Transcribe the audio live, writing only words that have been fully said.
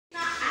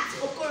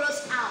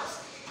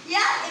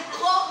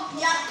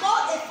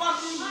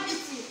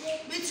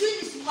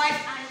fight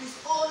and is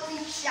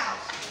only shout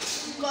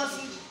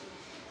because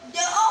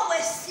they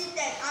always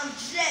seated and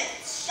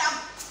dressed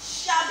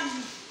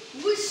shabbily,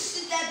 which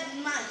suited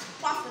the night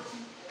perfectly.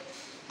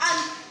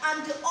 And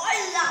the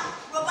oil lamp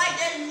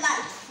provided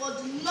light for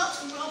the not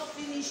well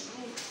finished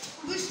room,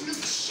 which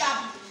looked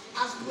shabby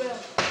as well.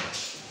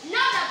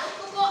 Now that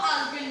Okoko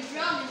has been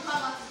drowned in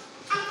poverty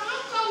and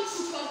cannot come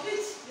to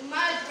complete the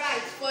marriage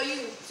right for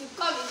you to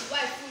come his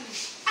wife fully,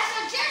 I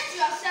suggest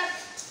you accept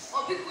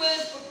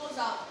Obikwe's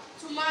proposal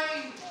to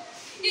marry you.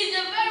 He is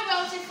a very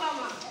wealthy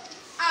farmer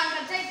and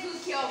can take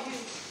good care of you.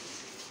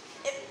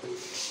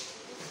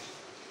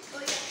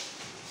 Oh yeah.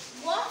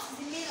 What's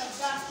the meaning of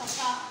that,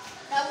 Papa?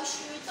 That we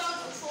should return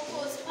to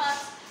Okoko's part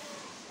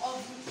of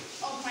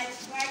my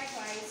bride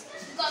price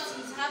because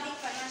he's having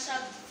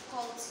financial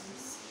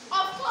difficulties?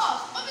 Of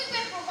course, Obikwe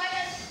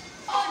provided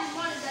all the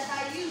money that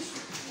I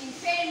used in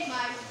paying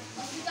my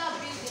hospital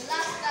bill the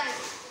last time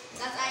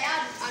that I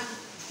had an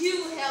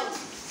ill health.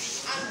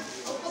 And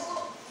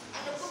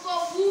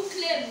Okoko, who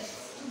claims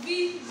to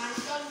be my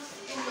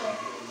son-in-law,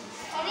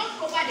 cannot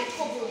provide a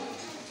kobo.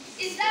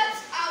 Is that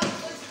how it's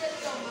going to take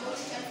care of my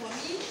hospital for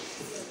me?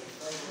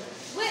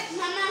 Wait,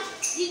 Mama,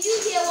 did you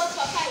hear what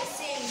Papa is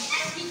saying?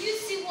 Did you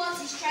see what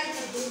he's trying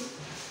to do?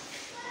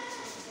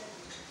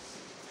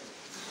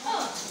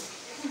 Oh,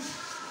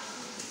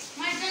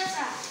 my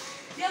daughter,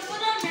 your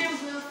father meant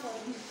well for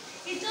you.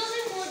 He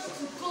doesn't want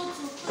to go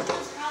to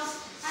Koko's house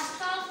and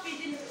start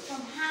feeding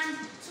from hand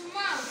to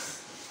mouth.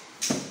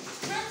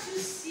 Can't you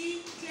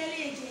see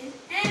clearly again?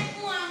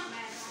 Everyone,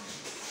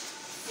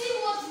 See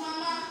what,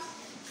 Mama?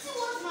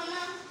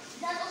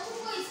 That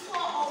Okoko is poor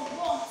or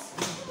what?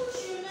 People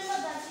should remember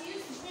that he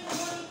used to bring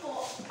money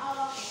for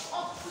our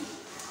upkeep.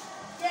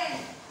 Then,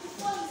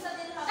 before he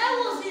started having... that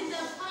was in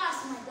the past,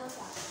 my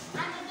daughter.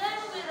 And the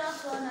devil made us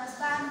to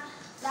understand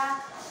that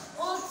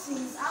old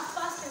things have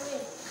passed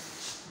away.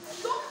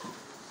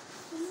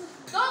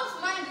 Don't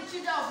mind the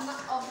children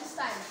of this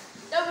time.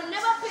 They will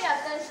never pay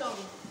attention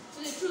to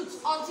the truth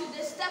until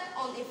they step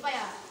on a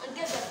fire and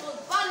get their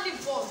clothes badly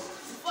burned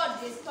before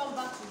they come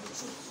back to the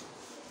truth.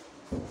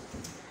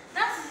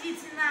 That is it,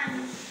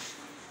 Nani.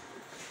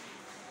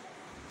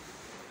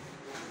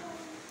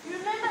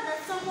 Remember that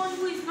someone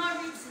who is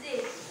not rich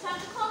today can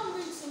become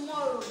rich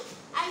tomorrow.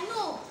 I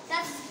know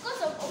that is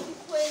because of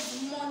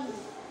Obikwe's money.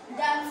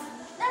 That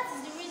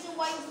is the reason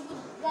why you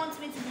would want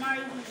me to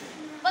marry him.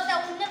 But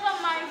I will never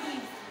marry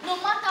him, no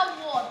matter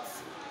what.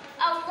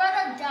 I would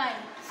rather die.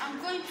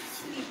 I'm going to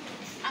sleep.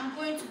 I'm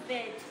going to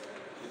bed.